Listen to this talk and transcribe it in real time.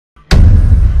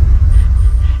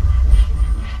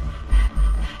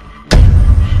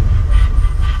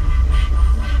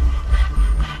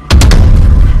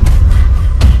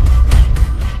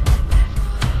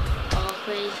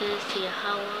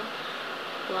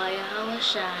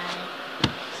YAHAWASHI.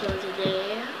 So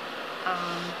today,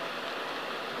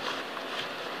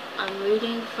 I'm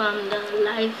reading from the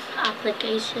Life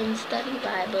Application Study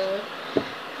Bible,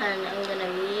 and I'm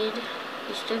gonna read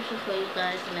the scripture for you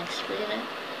guys and explain it.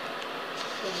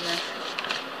 So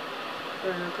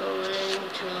we're going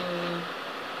to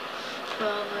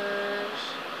Proverbs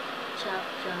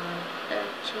chapter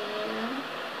 13.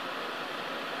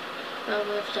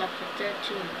 Proverbs chapter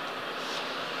 13.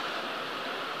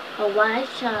 A wise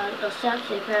child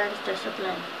accepts a parent's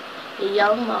discipline. A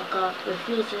young mocker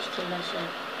refuses to listen.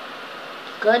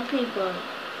 Good people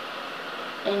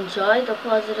enjoy the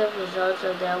positive results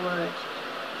of their words,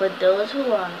 but those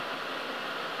who are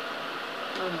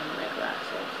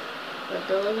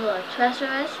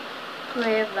treacherous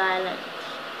crave violence.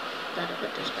 Gotta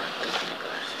put this back on my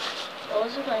glasses.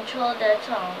 Those who control their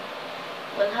tongue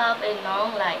will have a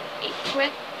long life. A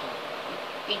quick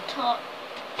retort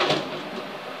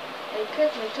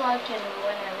can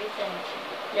ruin everything.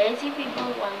 Lazy people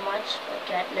want much but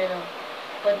get little,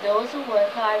 but those who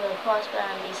work hard will prosper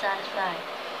and be satisfied.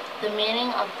 The meaning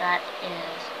of that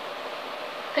is,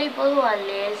 people who are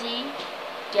lazy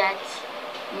get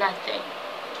nothing,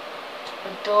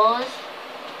 but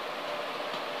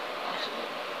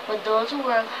those who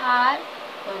work hard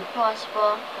will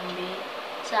prosper and be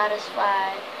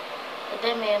satisfied. What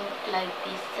they mean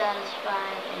be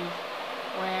satisfied is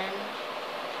when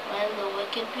the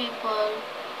wicked people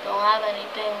don't have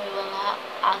anything,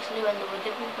 when the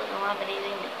wicked people don't have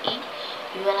anything to eat,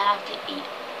 we will have to eat.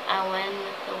 And when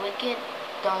the wicked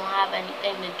don't have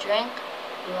anything to drink,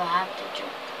 we will have to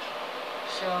drink.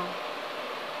 So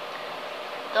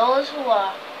those who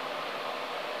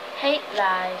hate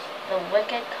lies, the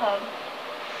wicked come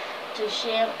to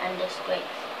shame and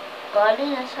disgrace.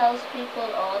 Godliness helps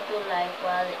people all through life,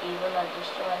 while the evil are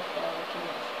destroyed by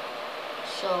wickedness.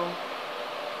 So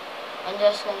I'm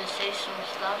just going to say some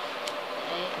stuff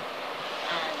today,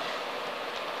 and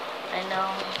I know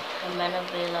the men of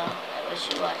Bela, I wish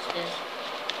you watched this.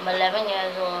 I'm 11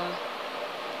 years old.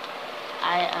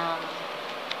 I am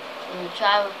from the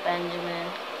tribe of Benjamin,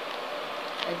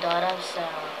 the daughter of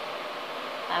Sarah.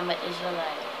 I'm an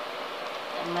Israelite,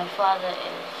 and my father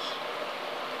is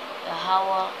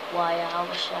YAHAWAH,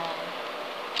 YAHAWASHI.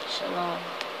 Shalom.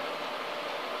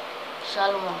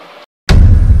 Shalom.